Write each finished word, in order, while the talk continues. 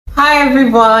Hi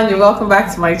everyone, you're welcome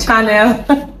back to my channel.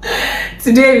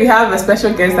 Today we have a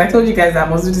special guest. I told you guys that I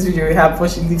must do this video with her before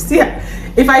she leaves. See,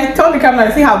 if I turn the camera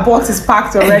and see her box is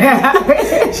packed already.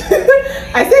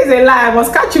 I say it's a lie. I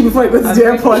must catch you before you go to the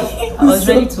airport. I was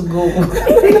ready to go.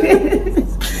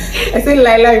 I say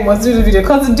Lila, you must do the video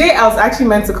because today I was actually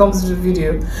meant to come to the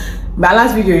video. My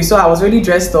last video you saw, I was really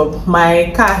dressed up.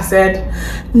 My car said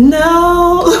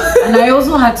no, and I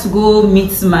also had to go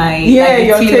meet my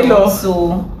your tailor.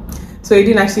 So it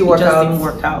didn't actually work out. Didn't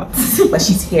work out. But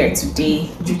she's here today,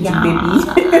 Juju baby.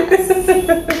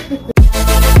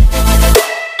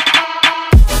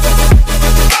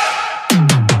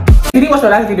 If you didn't watch my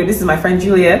last video, this is my friend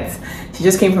Juliet. She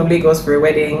just came from Lagos for a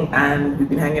wedding and we've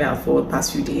been hanging out for the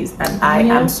past few days. And I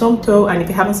am Somto, and if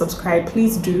you haven't subscribed,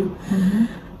 please do.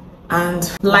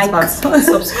 And like,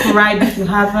 subscribe if you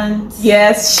haven't.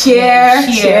 Yes,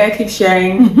 share, keep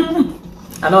sharing,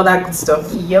 and all that good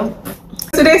stuff. Yep.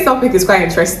 Today's topic is quite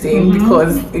interesting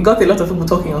because it got a lot of people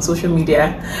talking on social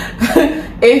media.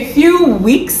 A few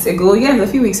weeks ago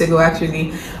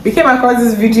actually, we came across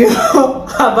this video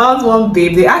about one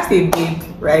babe. They asked a babe,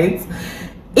 right,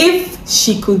 if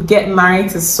she could get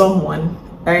married to someone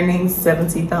earning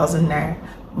 70,000 naira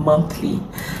monthly,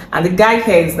 and the guy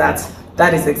here is that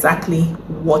is exactly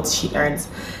what she earns.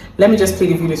 Let me just play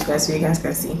the video so you guys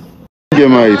can see. Get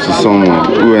married to someone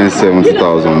who earns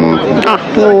 70,000 monthly.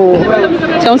 No,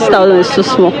 70,000 is too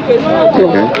small.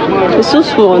 Okay. It's too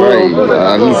small. Right. No.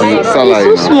 At least it's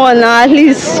salary. It's too small now. At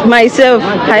least myself,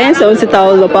 I earn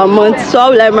 70,000 per month. So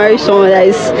how will I marry someone that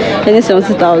is earning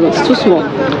 70,000? It's too small.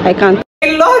 I can't.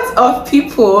 A lot of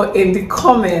people in the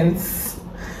comments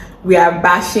were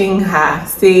bashing her,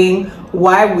 saying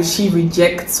why would she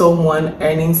reject someone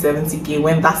earning 70k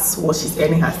when that's what she's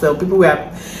earning herself. People were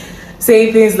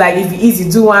saying things like, if it's easy,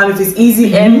 do one. If it's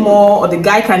easy, earn more, or the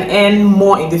guy can earn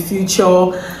more in the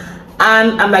future.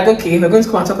 And I'm like, okay, we're going to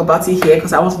come and talk about it here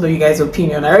because I want to know you guys'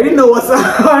 opinion. I already know I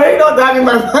already know that in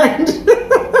my mind.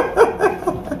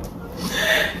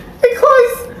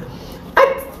 Because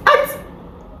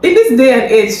in this day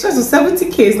and age, so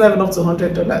 70k is not even up to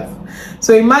 $100.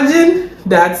 So imagine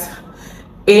that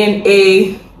in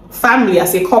a family,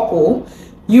 as a couple,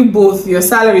 you both, your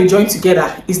salary joined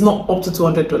together is not up to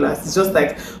 $200. It's just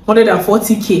like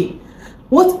 140k.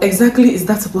 What exactly is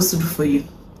that supposed to do for you?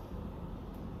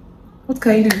 What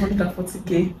can you do with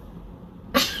 140k?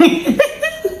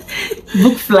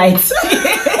 Book flights.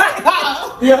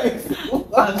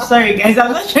 I'm sorry guys,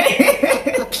 I'm not sure.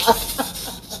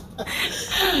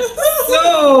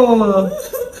 So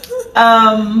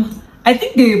I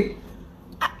think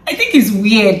it's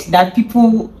weird that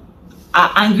people are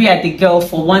angry at the girl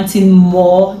for wanting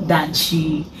more than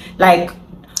she, like,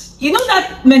 you know,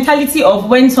 that mentality of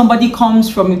when somebody comes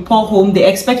from a poor home, they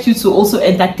expect you to also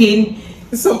entertain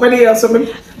somebody else.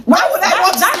 Why would I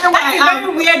want that's a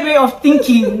very weird way of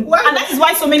thinking. And that is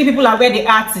why so many people are where they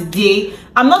are today.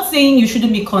 I'm not saying you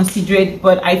shouldn't be considerate,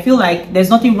 but I feel like there's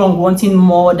nothing wrong wanting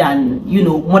more than, you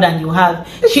know, more than you have.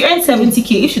 She earns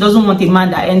 70k. If she doesn't want a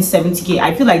man that earns 70k,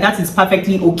 I feel like that is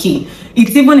perfectly okay.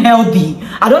 It's even healthy.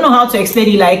 I don't know how to explain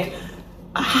it. Like,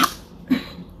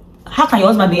 how can your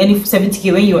husband be earning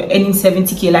 70k when you're earning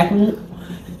 70k? Like,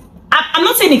 I'm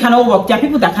not saying it cannot work. There are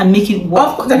people that can make it work.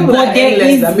 Of course, there are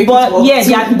people that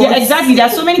exactly. There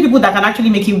are so many people that can actually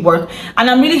make it work, and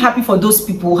I'm really happy for those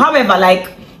people. However,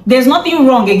 like, there's nothing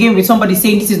wrong again with somebody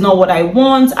saying this is not what I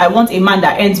want a man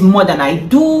that earns more than I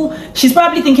do. She's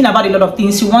probably thinking about a lot of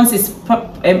things. She wants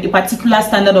a particular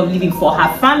standard of living for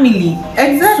her family.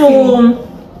 Exactly. So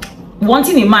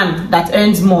wanting a man that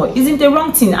earns more isn't the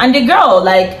wrong thing. And the girl,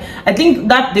 like, I think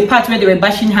that the part where they were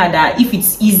bashing her that if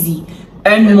it's easy,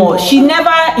 earn more. She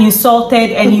never insulted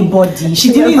anybody. She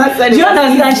didn't. Do you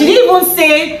understand? She didn't even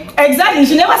say exactly.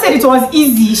 She never said it was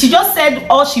easy. She just said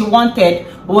all she wanted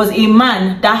was a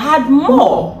man that had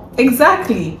more.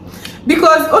 Exactly.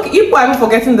 Because okay, people are even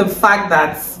forgetting the fact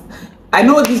that I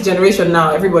know this generation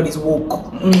now, everybody's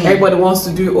woke. Everybody wants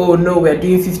to do, oh no, we're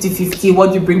doing 50-50,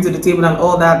 what you bring to the table and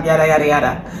all that, yada yada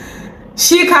yada.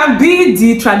 She can be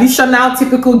the traditional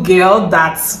typical girl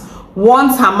that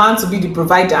wants her man to be the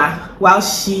provider while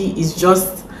she is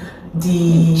just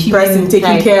the person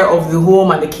taking care of the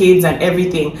home and the kids and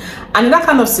everything. And in that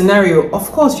kind of scenario, of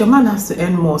course your man has to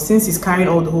earn more since he's carrying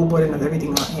all the whole burden of everything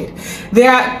on her head. There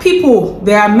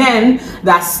are men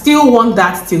that still want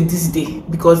that till this day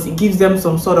because it gives them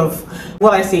some sort of,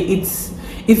 well, I say it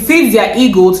feeds their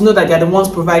ego to know that they're the ones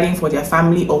providing for their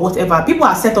family or whatever. People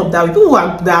are set up that way. People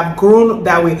that have grown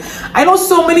that way. I know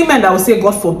so many men that will say,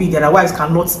 God forbid, that their wives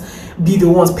cannot be the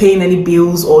ones paying any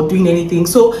bills or doing anything.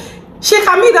 So she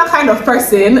can be that kind of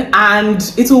person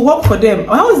and it will work for them.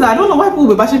 I don't know why people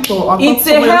will be bashing for. It's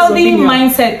a healthy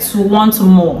mindset to want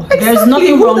more. Exactly. There's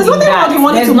nothing wrong in that.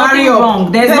 There's nothing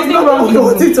wrong. There's nothing wrong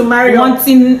in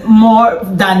wanting more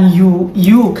than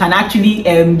you can actually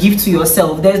give to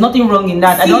yourself. There's nothing wrong in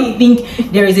that. I don't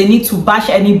think there is a need to bash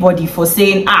anybody for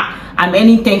saying, I'm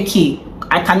earning 10K.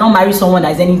 I cannot marry someone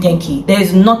that is earning 10K. There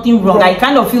is nothing wrong. I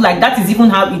kind of feel like that is even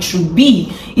how it should be,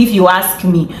 if you ask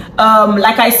me.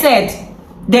 Like I said,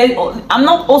 I'm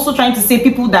not also trying to say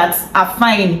people that are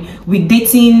fine with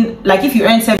dating, like if you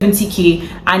earn 70K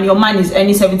and your man is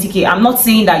earning 70K, I'm not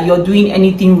saying that you're doing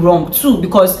anything wrong too,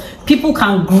 because people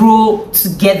can grow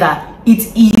together.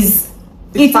 It is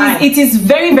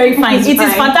very, very fine. It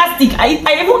is fantastic.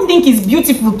 I even think it's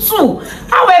beautiful too.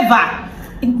 However,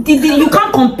 you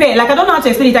can't compare. Like, I don't know how to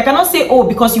explain it. I cannot say, oh,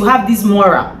 because you have this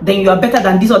moral, then you are better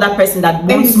than this other person that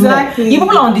wants more. You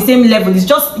people are on the same level. It's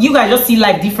just you guys just see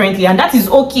life differently, and that is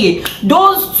okay.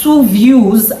 Those two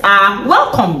views are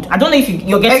welcomed. I don't know if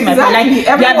you're getting my point. Like, they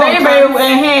are very, very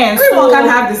everyone can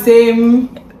have the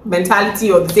same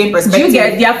mentality or the same perspective. You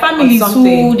get there are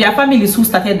families who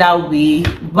started that way,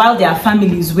 while there are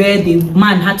families where the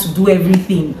man had to do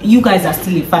everything. You guys are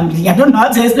still a family. I don't know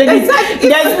how to explain it.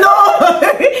 There's no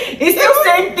it's the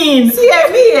same thing. See,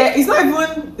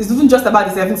 it's even just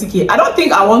about the 70K. I don't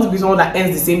think I want to be someone that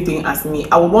earns the same thing as me.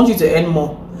 I would want you to earn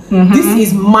more. This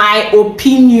is my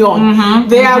opinion.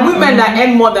 There are women that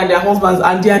earn more than their husbands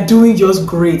and they are doing just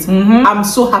great. I'm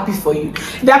so happy for you.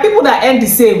 There are people that earn the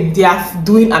same, they are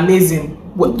doing amazing.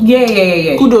 Well,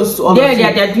 yeah. Kudos to all of you.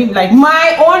 They're doing like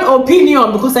my own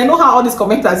opinion, because I know how all these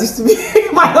commenters used to be.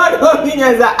 My own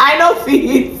opinion is that I don't feel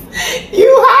it.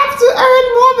 You have to earn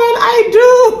more than I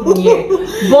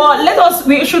do. But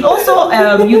we should also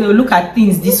look at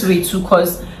things this way too,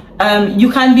 because you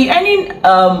can be earning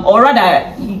or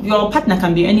rather your partner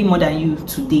can be earning more than you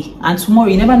today, and tomorrow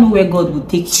you never know where God will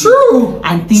take you.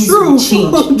 And things will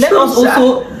change. Let us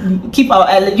also keep our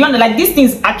like these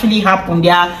things actually happen.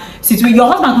 There are situations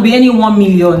your husband could be earning 1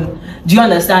 million, do you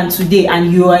understand, today,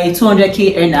 and you are a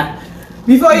 200K earner.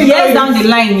 Before years down the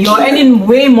line you're earning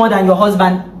way more than your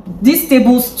husband. These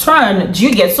tables turn, do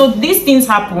you get? So these things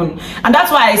happen, and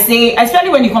that's why I say, especially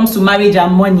when it comes to marriage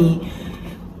and money,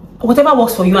 whatever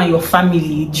works for you and your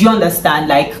family, do you understand?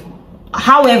 Like,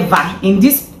 however, in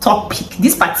this topic,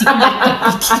 this particular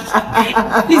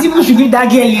topic, please, people should leave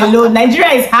that girl alone. Nigeria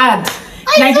is hard.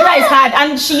 Nigeria is hard,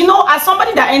 and she, as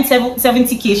somebody that earns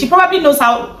 70K, she probably knows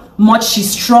how much she's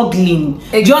struggling.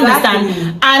 Do you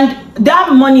understand? And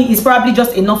that money is probably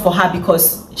just enough for her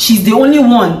because she's the only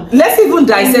one. Let's even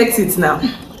dissect it now.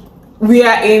 We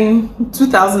are in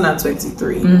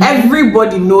 2023.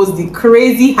 Everybody knows the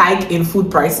crazy hike in food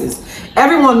prices.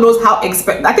 Everyone knows how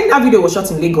expensive. I think that video was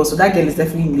shot in Lagos, so that girl is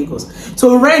definitely in Lagos.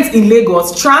 So rent in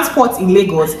Lagos, transport in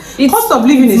Lagos, cost of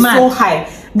living is so high.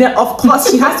 Then of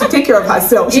course she has to take care of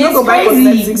herself. She don't go buy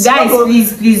cosmetics. Guys,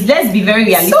 please, let's be very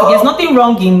realistic. There's nothing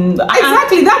wrong in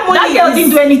exactly that money. That girl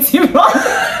didn't do anything wrong.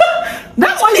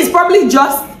 That money is probably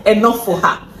just enough for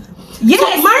her. Yes,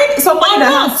 so marrying somebody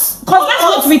that has, because that's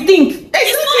what we think.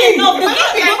 It's not enough. The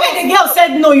way the girl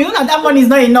said no, you know that money is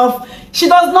not enough. She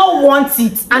does not want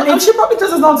it, and she probably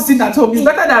just doesn't want to sit at home. It's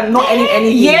better than not earning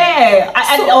anything. Yeah,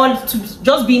 or to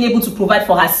just being able to provide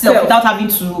for herself without having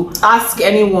to ask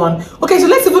anyone. Okay, so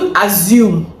let's even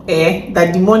assume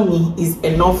that the money is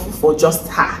enough for just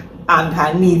her and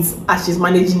her needs as she's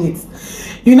managing it.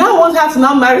 You now want her to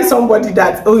now marry somebody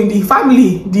that, in the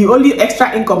family, the only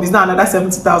extra income is now another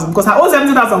 70,000, because her own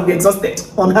 70,000 will be exhausted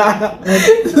on her.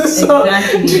 So,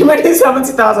 remaining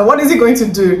 70,000, what is he going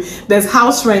to do? There's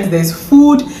house rent, there's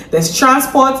food, there's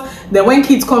transport. Then when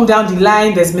kids come down the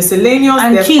line, there's miscellaneous.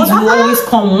 And there's kids will always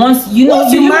come once you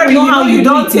marry. You know how you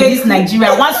don't take this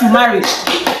Nigeria. Once you marry,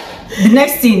 the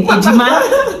next thing, a demand,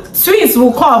 twins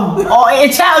will come or a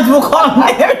child will come.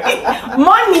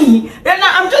 Money.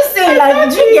 I'm just saying, like,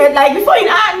 do you get, like, before you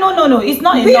no, it's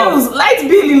not bills, enough. Light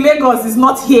bill in Lagos is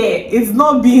not here. It's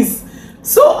not biz.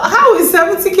 So how is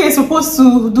 70K supposed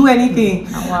to do anything?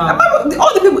 Wow.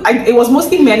 All the people, it was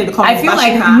mostly men in the comments. I feel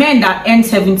like men that earn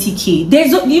 70K.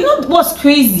 You know what's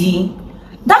crazy?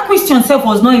 That question itself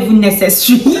was not even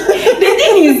necessary. The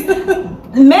thing is,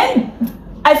 men.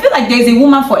 I feel like there's a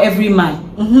woman for every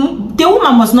man. The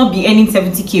woman must not be earning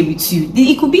 70K with you.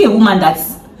 It could be a woman that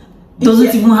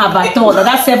doesn't even have at all.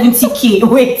 That 70K.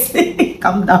 Wait,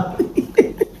 calm down.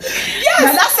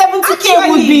 Yes, that 70K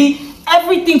would be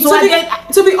everything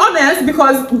to be honest,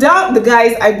 because the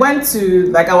guys, I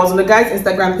was on the guy's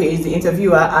Instagram page, the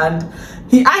interviewer, and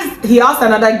he asked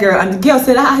another girl, and the girl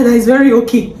said, that is very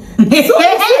okay. So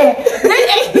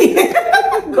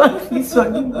God, please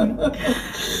forgive me.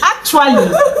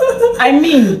 Actually, I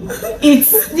mean,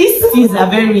 these things are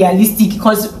very realistic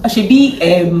because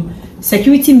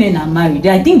security men are married.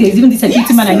 I think there's even the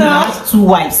security man that has 2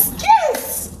 wives.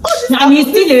 Yes. And he's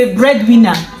still a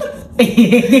breadwinner. So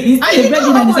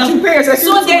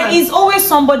there is always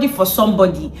somebody for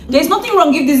somebody. There's nothing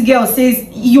wrong if this girl says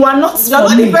you are not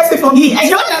the person for me. I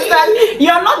don't understand. You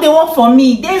are not the one for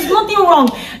me. There's nothing wrong.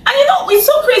 And you know, it's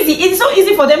so crazy. It's so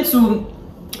easy for them to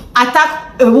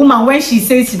attack a woman when she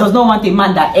says she does not want a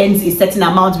man that earns a certain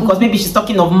amount because maybe she's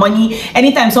talking of money.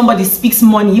 Anytime somebody speaks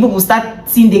money, people will start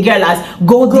seeing the girl as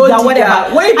gold digger, whatever.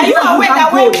 Are you aware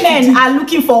that when men are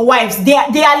looking for wives, they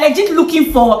are legit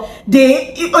looking for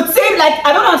it would say, like,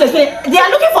 I don't know how to explain. They are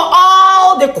looking for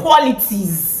all the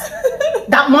qualities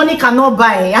that money cannot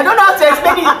buy. I don't know how to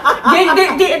explain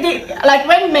it. They like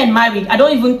when men marry, I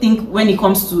don't even think when it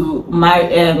comes to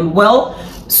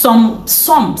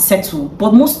some settle,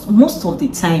 but most of the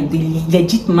time they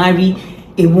legit marry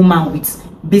a woman with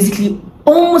basically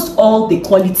almost all the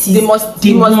qualities they must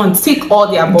tick all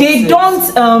their boxes. They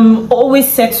don't always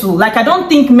settle. Like, I don't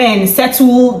think men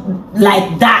settle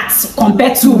like that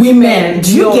compared to women.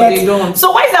 Do you get? They don't.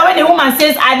 So why is that when a woman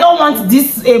says, I don't want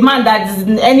this a man that is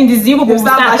any this, you will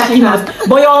start attacking us.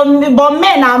 But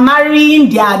men are marrying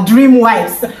their dream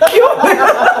wives. They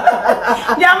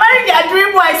are marrying their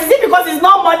dream wives. Is it because it's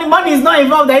not money is not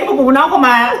involved that people will now come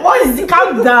and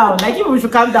calm down? Like, people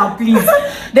should calm down, please.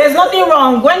 There's nothing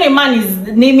wrong when a man is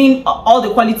naming all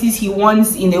the qualities he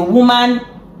wants in a woman.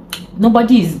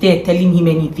 Nobody is there telling him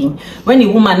anything. When a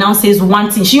woman now says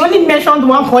one thing, she only mentioned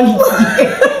one quality.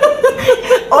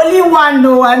 Only one,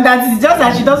 no, and that is just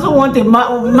that she doesn't want a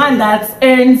man that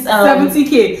earns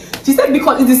 70K. She said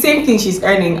because it's the same thing she's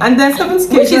earning, and then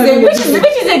 70K, which is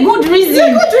a good reason.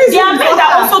 There are men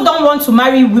that also don't want to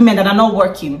marry women that are not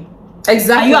working.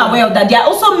 Exactly. Are you aware of that? There are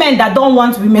also men that don't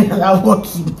want women that are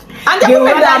working. And there are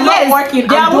women that are not working.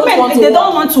 There are women they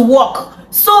don't want to work.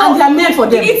 So and they are meant for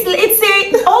them.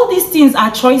 All these things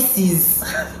are choices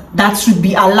that should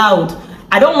be allowed.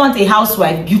 I don't want a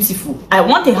housewife beautiful. I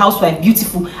want a housewife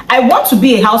beautiful. I want to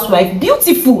be a housewife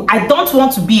beautiful. I don't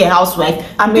want to be a housewife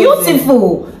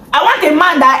beautiful. I want a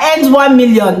man that earns 1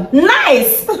 million.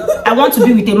 Nice. I want to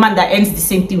be with a man that earns the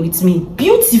same thing with me.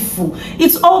 Beautiful.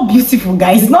 It's all beautiful,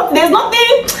 guys. There's nothing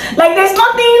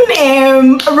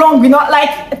wrong. You know,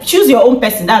 like, choose your own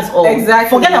person. That's all. Exactly.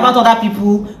 Forget about other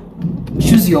people.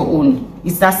 Choose your own.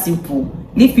 It's that simple.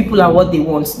 Leave people and what they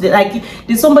want.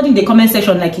 There's somebody in the comment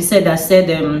section, like you said, that said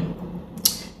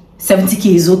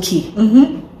 70K is okay.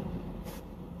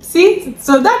 See,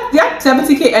 so that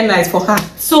 70K earner is for her.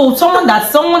 So someone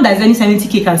that's earning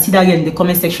 70K can see that girl in the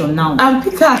comment section now and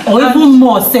pick her, or even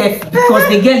more safe, because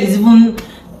the girl is even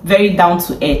very down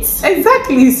to earth.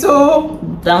 Exactly. So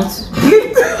down to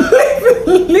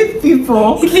leave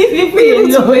people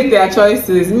to make their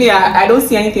choices. Me, I don't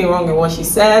see anything wrong in what she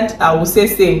said. I will say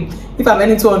same. If I'm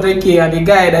earning 200K and the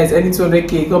guy that is earning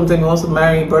 200K comes and wants to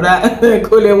marry, brother,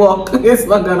 go work. It's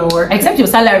not gonna work. Except your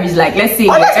salary is like, let's say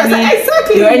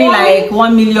you're earning like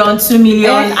 1 million, 2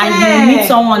 million, and you meet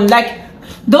someone like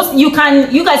those. You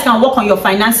guys can work on your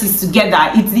finances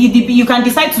together. You can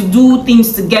decide to do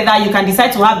things together. You can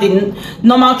decide to have the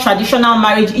normal traditional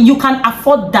marriage. You can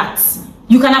afford that.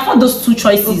 You can afford those two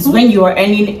choices when you are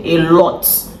earning a lot.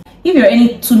 If you're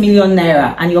earning 2 million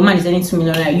naira and your man is earning 2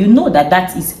 million naira, you know that's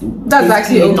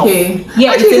actually okay.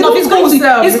 Yeah, actually, it's enough. It's good.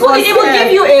 It's good. It will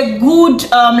give you a good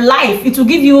life. It will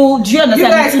give you. Do you understand? You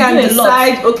guys can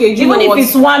decide. Okay, even if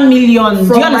it's 1 million.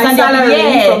 Do you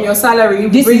understand? From your salary,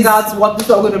 you bring out what this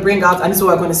is going to bring out, and this is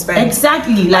what we're going to spend.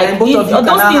 Exactly. Like those things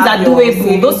are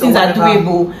doable. Those things are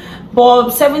doable. But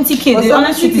 70K, the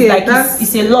honest truth is like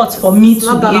it's a lot for me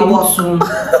to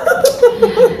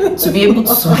be able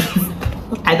to.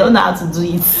 I don't know how to do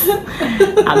it.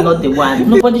 I'm not the one.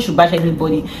 Nobody should bash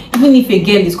anybody. Even if a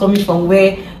girl is coming from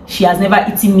where she has never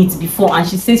eaten meat before and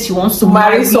she says she wants to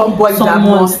marry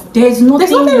someone, there's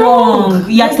nothing wrong.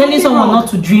 You are telling someone not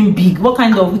to dream big. What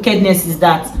kind of wickedness is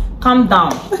that? Calm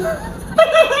down.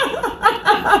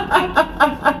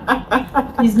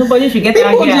 Please, nobody should get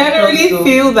angry. People generally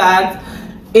feel that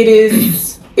it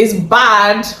is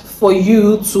bad for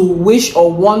you to wish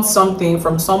or want something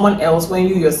from someone else when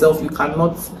you yourself you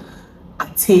cannot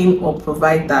attain or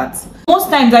provide that.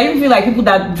 Most times I even feel like people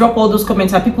that drop all those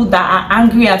comments are people that are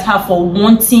angry at her for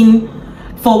wanting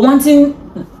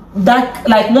that,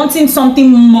 like wanting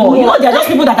something more. You know, they're just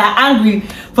people that are angry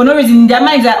for no reason. In their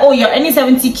minds that, oh, you're earning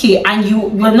 70K and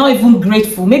you're not even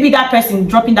grateful. Maybe that person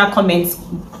dropping that comment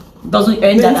doesn't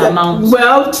earn that amount.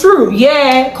 Well, true.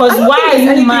 Yeah, because why are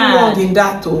you mad? Wrong in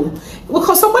that though?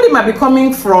 because somebody might be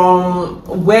coming from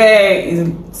where,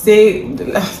 say,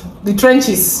 the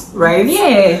trenches, right?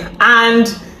 Yeah. And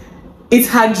it's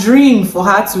her dream for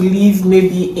her to live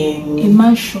maybe in A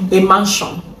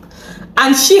mansion.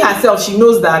 And she herself, she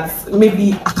knows that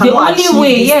maybe I cannot The only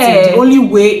way, this yeah. thing. The only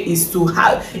way is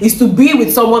to be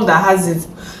with someone that has it.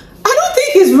 I don't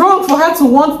think it's wrong for her to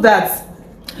want that.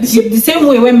 The same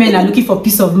way when men are looking for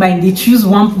peace of mind, they choose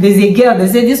one. There's a girl, they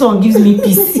say this one gives me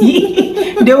peace.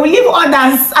 They will leave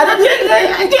others. I don't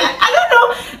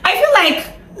know. I feel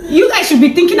like you guys should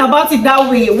be thinking about it that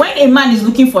way. When a man is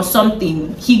looking for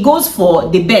something, he goes for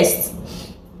the best.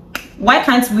 Why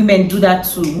can't women do that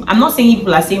too? I'm not saying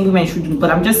people are saying women should do, but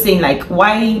I'm just saying, like,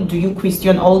 why do you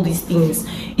question all these things?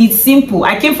 It's simple.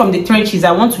 I came from the trenches.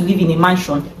 I want to live in a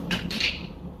mansion.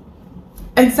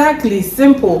 Exactly,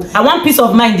 simple. I want peace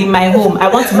of mind in my home. I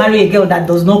want to marry a girl that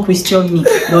does not question me,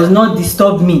 does not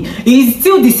disturb me. It's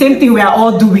still the same thing we are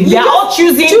all doing. We are all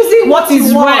choosing what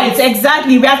is right.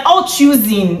 Exactly. We are all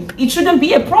choosing. It shouldn't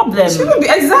be a problem. It shouldn't be,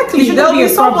 exactly. There'll be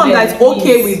someone that's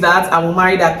okay with that and will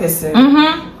marry that person.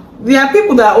 There are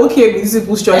people that are okay with these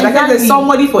people's choice. Exactly. Like there's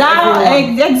somebody for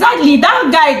everyone. Exactly. That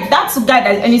guy that's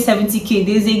earning 70K.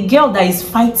 There's a girl that is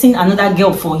fighting another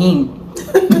girl for him.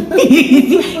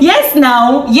 Yes,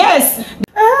 now, yes.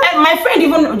 And my friend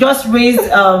even just raised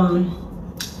a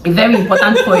very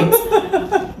important point.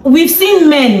 We've seen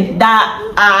men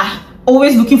that are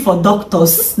always looking for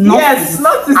doctors, nurses,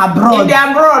 abroad. In the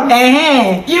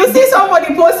abroad. You see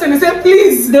somebody posting and say,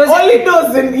 please, only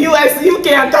those in US, UK,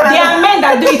 and Canada. There are men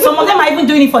that do it. Some of them are even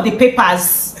doing it for the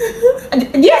papers.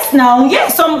 Yes, now,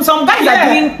 yes. Some guys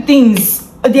are doing things.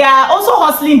 They are also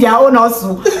hustling their own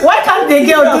hustle. Why can't the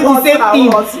girl do the same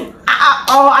thing?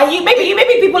 Or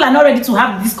maybe people are not ready to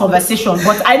have this conversation,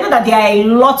 but I know that there are a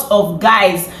lot of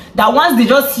guys that once they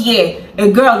just hear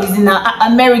a girl is in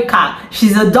America,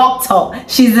 she's a doctor,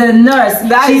 she's a nurse,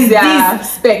 that's their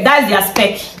spec. That's their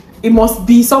spec. It must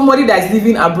be somebody that is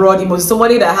living abroad. It must be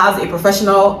somebody that has a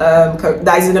professional,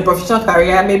 that is in a professional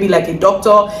career, maybe like a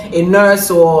doctor, a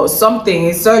nurse, or something,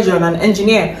 a surgeon, an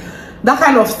engineer. That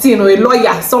kind of thing, or a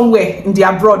lawyer somewhere in the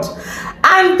abroad.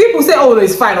 And people say, oh,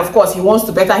 it's fine, of course, he wants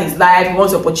to better his life, he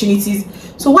wants opportunities.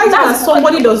 So why that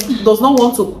somebody does not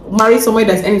want to marry somebody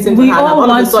that's anything we all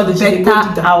want to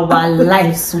better our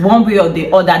lives one way or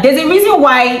the other. There's a reason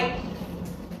why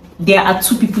there are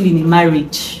two people in a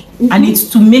marriage, and it's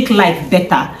to make life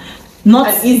better,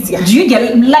 not easier. Do you get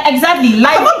it? Exactly?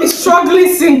 Life. I cannot be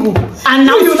struggling single and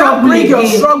now you not bring your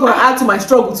struggle and add to my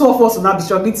struggle. Two of us will not be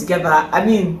struggling together. I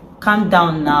mean, calm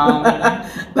down now.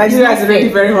 Nigeria is already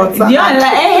very hot.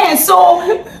 Yeah, so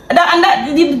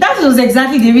that was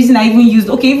exactly the reason I even used.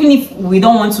 Okay, even if we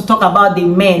don't want to talk about the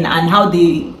men and how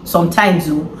they sometimes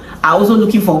are also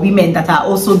looking for women that are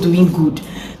also doing good.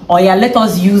 Or yeah, let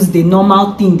us use the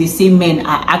normal thing they say men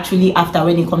are actually after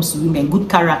when it comes to women. Good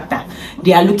character.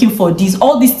 They are looking for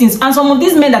all these things. And some of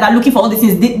these men that are looking for all these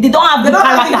things, they don't have good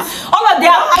character. All of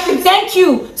them, thank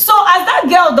you. So as that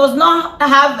girl does not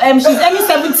have, she's earning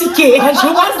 70K and she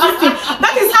wants this thing.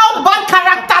 That is how bad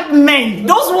charactered men,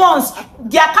 those ones,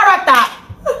 their character,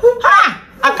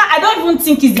 I don't even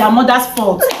think it's their mother's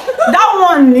fault. That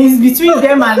one is between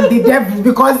them and the devil,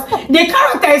 because the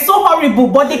character is so horrible.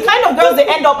 But the kind of girls they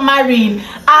end up marrying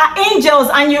are angels,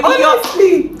 and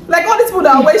honestly, like all these people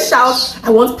that always shout, "I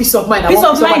want peace of mind." Peace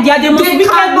of mind. They are the most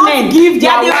wicked men. Give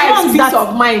their wives peace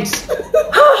of mind.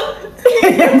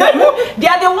 They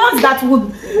are the ones that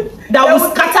would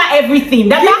scatter everything.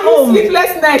 They're at home.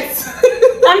 Sleepless nights.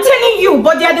 I'm telling you,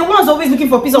 but they are the ones always looking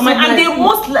for peace of mind, and they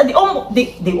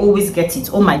always get it.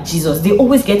 Oh my Jesus, they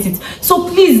always get it. So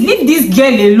please leave this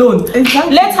girl alone.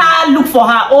 Exactly. Let her look for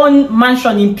her own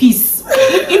mansion in peace.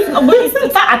 If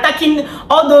start attacking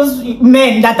all those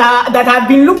men that have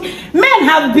been men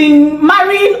have been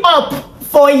marrying up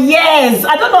for years.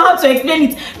 I don't know how to explain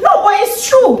it. No, but it's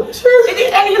true.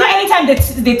 And you know, anytime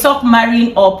they talk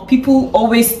marrying up, people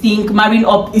always think marrying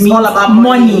up means all about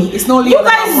money. It's not all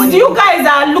about money. You guys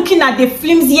are looking at the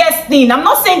flimsiest thing. I'm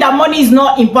not saying that money is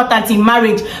not important in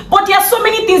marriage, but there are so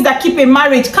many things that keep a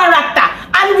marriage: character.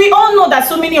 And we all know that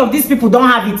so many of these people don't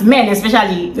have it. Men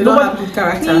especially. They don't have good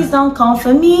character. Please don't come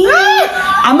for me.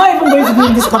 I'm not even going to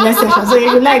do this comment section, so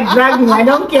if you like drag me, I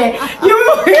don't care.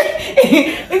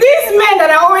 These men that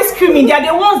are always screaming, they are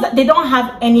the ones that they don't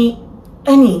have anything.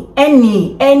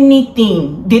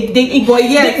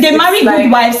 They marry good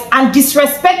wives and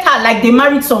disrespect her like they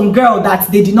married some girl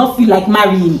that they did not feel like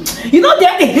marrying. You know,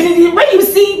 when you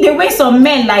see the way some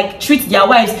men like treat their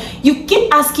wives, you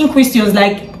keep asking questions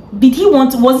like, did they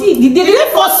force you? Did they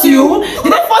force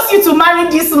you to marry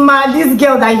this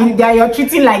girl that you're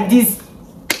treating like this?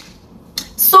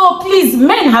 So please,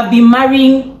 men have been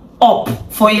marrying up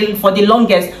for the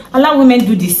longest. Allow women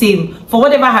do the same for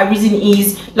whatever her reason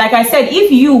is. Like I said, if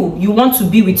you want to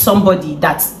be with somebody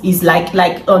that is like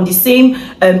on the same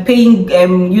paying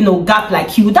gap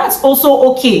like you, that's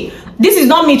also okay. This is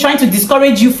not me trying to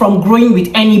discourage you from growing with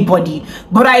anybody,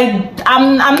 but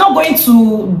I'm not going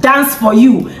to dance for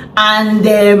you and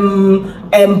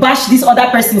bash this other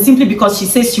person simply because she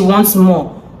says she wants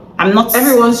more. I'm not.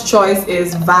 Everyone's choice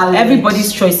is valid.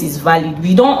 Everybody's choice is valid.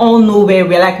 We don't all know where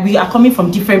we're like. We are coming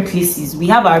from different places. We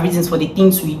have our reasons for the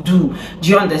things we do. Do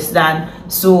you understand?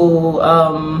 So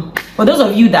for those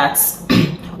of you that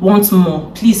want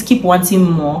more, please keep wanting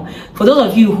more. For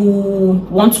those of you who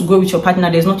want to go with your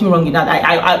partner, there's nothing wrong with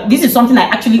that. This is something I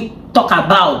actually talk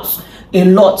about a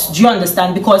lot. Do you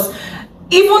understand? Because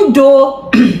even though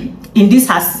in this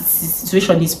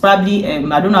situation is probably I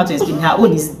don't know how to explain, her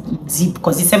own is deep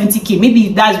because it's 70K.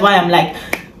 Maybe that's why I'm like,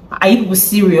 are you people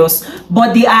serious?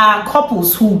 But there are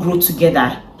couples who grow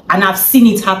together, and I've seen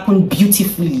it happen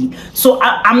beautifully. So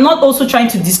I'm not also trying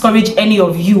to discourage any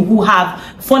of you who have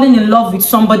fallen in love with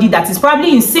somebody that is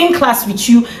probably in same class with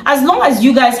you. As long as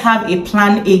you guys have a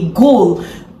plan, a goal,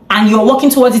 and you're working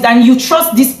towards it, and you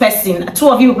trust this person, two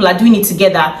of you people are doing it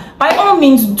together, by all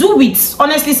means do it.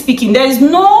 Honestly speaking, there is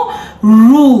no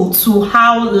rule to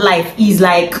how life is.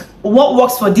 Like, what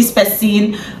works for this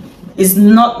person is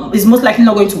most likely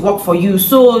not going to work for you.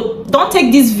 So don't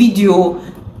take this video,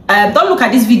 don't look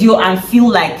at this video and feel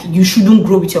like you shouldn't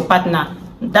grow with your partner.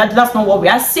 That's not what we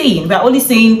are saying. We are only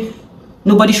saying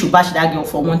nobody should bash that girl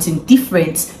for wanting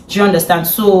different. Do you understand?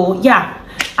 So yeah,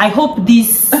 I hope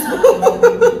these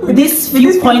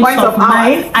few points of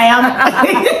mine, I am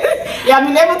you have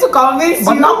been able to convince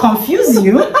but you, not confuse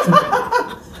you,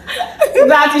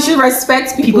 that you should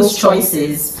respect people's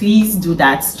choices. Please do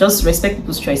that. Just respect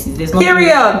people's choices. There's no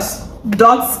Period.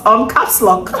 Dots on caps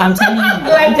lock. I'm telling you.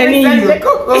 Like I'm telling President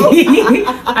you.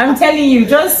 I'm telling you.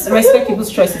 Just respect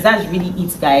people's choices. That's really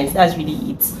it, guys. That's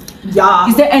really it. Yeah.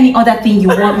 Is there any other thing you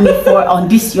want me for on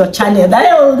this your channel?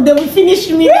 They will finish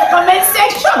me in the comment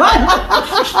section.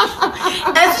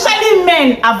 Especially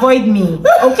men, avoid me.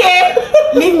 Okay?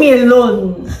 Leave me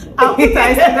alone. I'll put her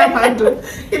Instagram handle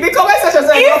in the comment section.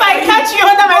 So if I catch you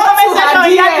under my comment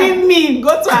section, yapping me.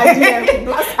 Go to her DM.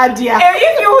 Blast her DM.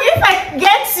 If I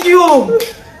get you,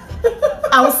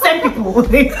 I will send people.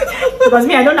 Because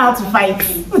me, I don't know how to fight.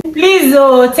 Please,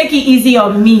 take it easy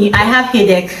on me. I have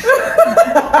headache.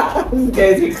 This guy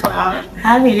is a clown.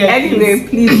 Anyway,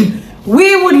 please,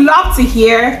 we would love to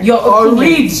hear your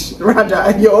read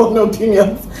rather your own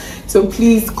opinions. So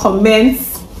please comment.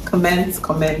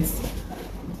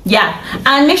 Yeah,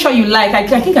 and make sure you like.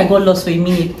 I think I got lost for a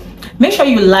minute. Make sure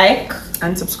you like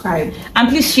and subscribe, and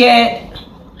please share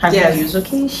her videos,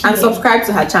 okay? And subscribe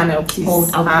to her channel, please. Oh,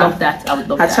 I would love that. I would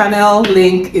love her that. Channel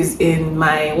link is in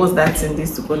my bio. It's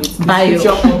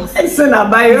in her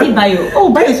bio. Is it bio?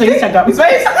 Oh, bio is for Instagram. It's my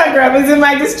Instagram. It's in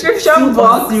my description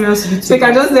box. Serious So you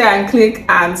can just there and click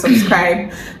and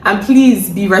subscribe. And please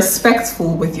be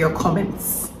respectful with your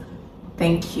comments.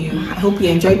 Thank you. I hope you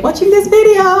enjoyed watching this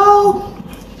video.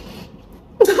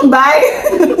 Bye.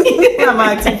 I'm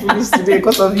acting foolish today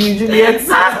because of you, Juliet.